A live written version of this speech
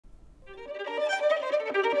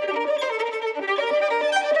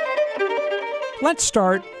Let's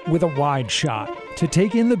start with a wide shot to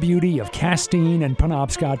take in the beauty of Castine and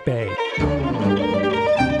Penobscot Bay.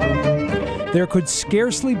 There could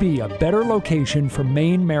scarcely be a better location for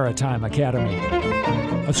Maine Maritime Academy,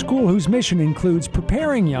 a school whose mission includes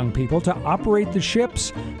preparing young people to operate the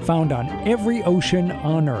ships found on every ocean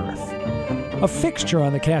on Earth. A fixture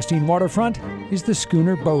on the Castine waterfront is the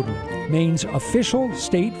schooner Bowdoin, Maine's official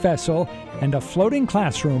state vessel and a floating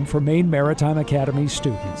classroom for Maine Maritime Academy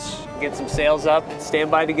students. Get some sails up, stand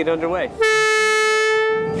by to get underway.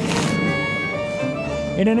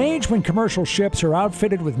 In an age when commercial ships are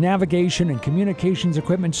outfitted with navigation and communications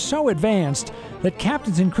equipment so advanced that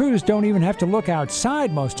captains and crews don't even have to look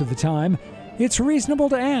outside most of the time, it's reasonable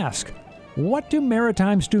to ask, what do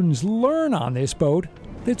maritime students learn on this boat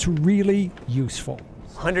that's really useful?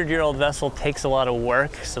 100-year-old vessel takes a lot of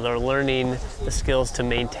work, so they're learning the skills to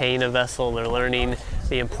maintain a vessel. They're learning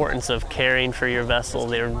the importance of caring for your vessel.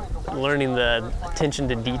 They're learning the attention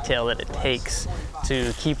to detail that it takes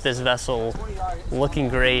to keep this vessel looking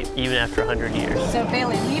great even after 100 years. So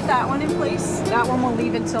Bailey, leave that one in place. That one we'll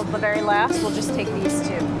leave until the very last. We'll just take these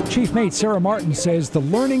two. Chief Mate Sarah Martin says the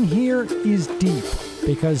learning here is deep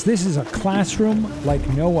because this is a classroom like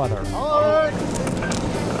no other.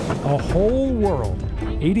 A whole world,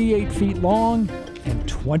 88 feet long and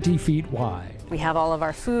 20 feet wide. We have all of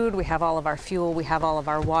our food, we have all of our fuel, we have all of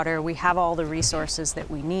our water, we have all the resources that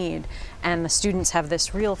we need. And the students have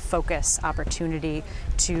this real focus opportunity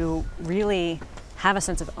to really have a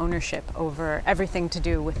sense of ownership over everything to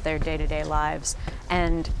do with their day-to-day lives.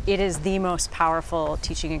 And it is the most powerful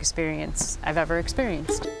teaching experience I've ever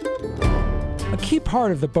experienced. A key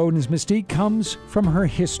part of the Bowdoin's mystique comes from her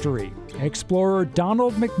history. Explorer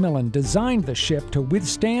Donald McMillan designed the ship to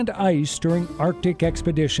withstand ice during Arctic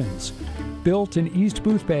expeditions. Built in East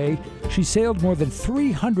Boothbay, she sailed more than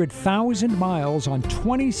 300,000 miles on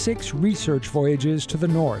 26 research voyages to the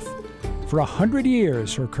north. For 100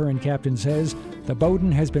 years, her current captain says, the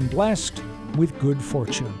Bowdoin has been blessed with good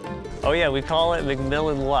fortune. Oh yeah, we call it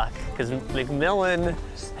McMillan luck, because McMillan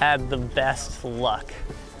had the best luck.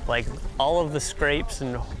 Like all of the scrapes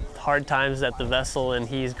and hard times that the vessel and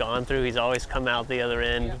he's gone through, he's always come out the other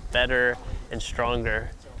end better and stronger.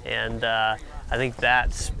 And I think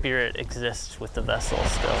that spirit exists with the vessel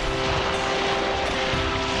still.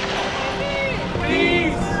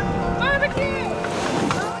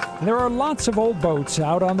 There are lots of old boats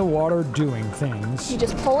out on the water doing things. You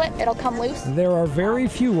just pull it, it'll come loose. There are very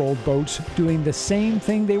few old boats doing the same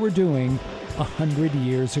thing they were doing 100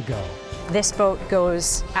 years ago. This boat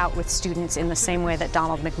goes out with students in the same way that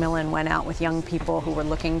Donald McMillan went out with young people who were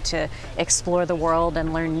looking to explore the world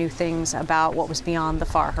and learn new things about what was beyond the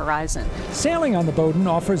far horizon. Sailing on the Bowdoin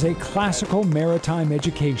offers a classical maritime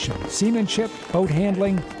education, seamanship, boat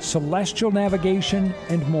handling, celestial navigation,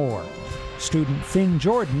 and more. Student Finn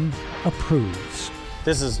Jordan approves.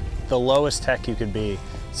 This is the lowest tech you could be,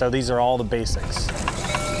 so these are all the basics.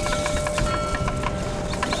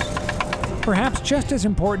 Perhaps just as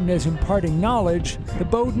important as imparting knowledge, the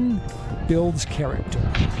Bowdoin builds character.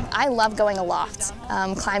 I love going aloft,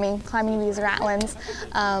 climbing these ratlins.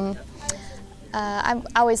 I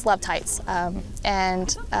always loved heights,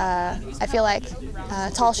 and I feel like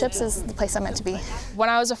tall ships is the place I'm meant to be. When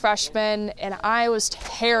I was a freshman, and I was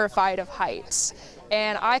terrified of heights,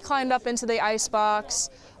 and I climbed up into the icebox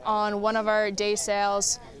on one of our day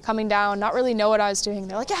sails, coming down, not really know what I was doing.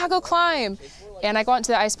 They're like, yeah, go climb. And I got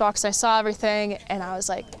into the icebox, I saw everything, and I was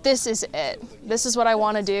like, this is it. This is what I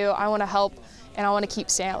want to do. I want to help, and I want to keep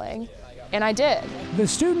sailing. And I did. The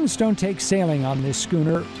students don't take sailing on this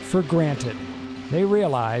schooner for granted. They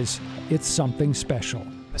realize it's something special.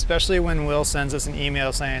 Especially when Will sends us an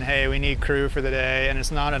email saying, hey, we need crew for the day, and it's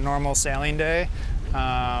not a normal sailing day.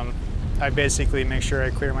 I basically make sure I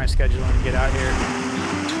clear my schedule and get out here.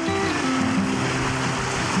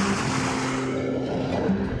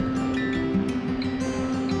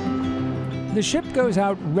 The ship goes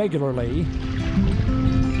out regularly,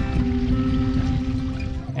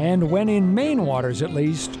 and when in Maine waters at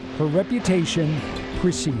least, her reputation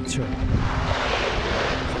precedes her.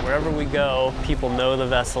 So wherever we go, people know the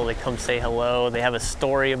vessel, they come say hello, they have a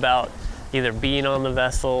story about either being on the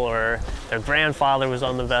vessel or their grandfather was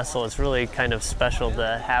on the vessel. It's really kind of special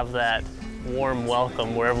to have that warm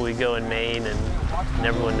welcome wherever we go in Maine, and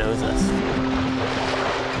everyone knows us.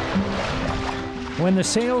 When the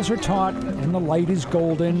sails are taut and the light is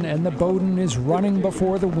golden and the Bowdoin is running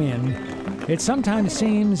before the wind, it sometimes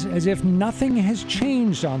seems as if nothing has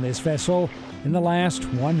changed on this vessel in the last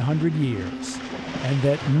 100 years, and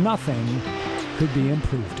that nothing could be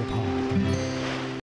improved upon.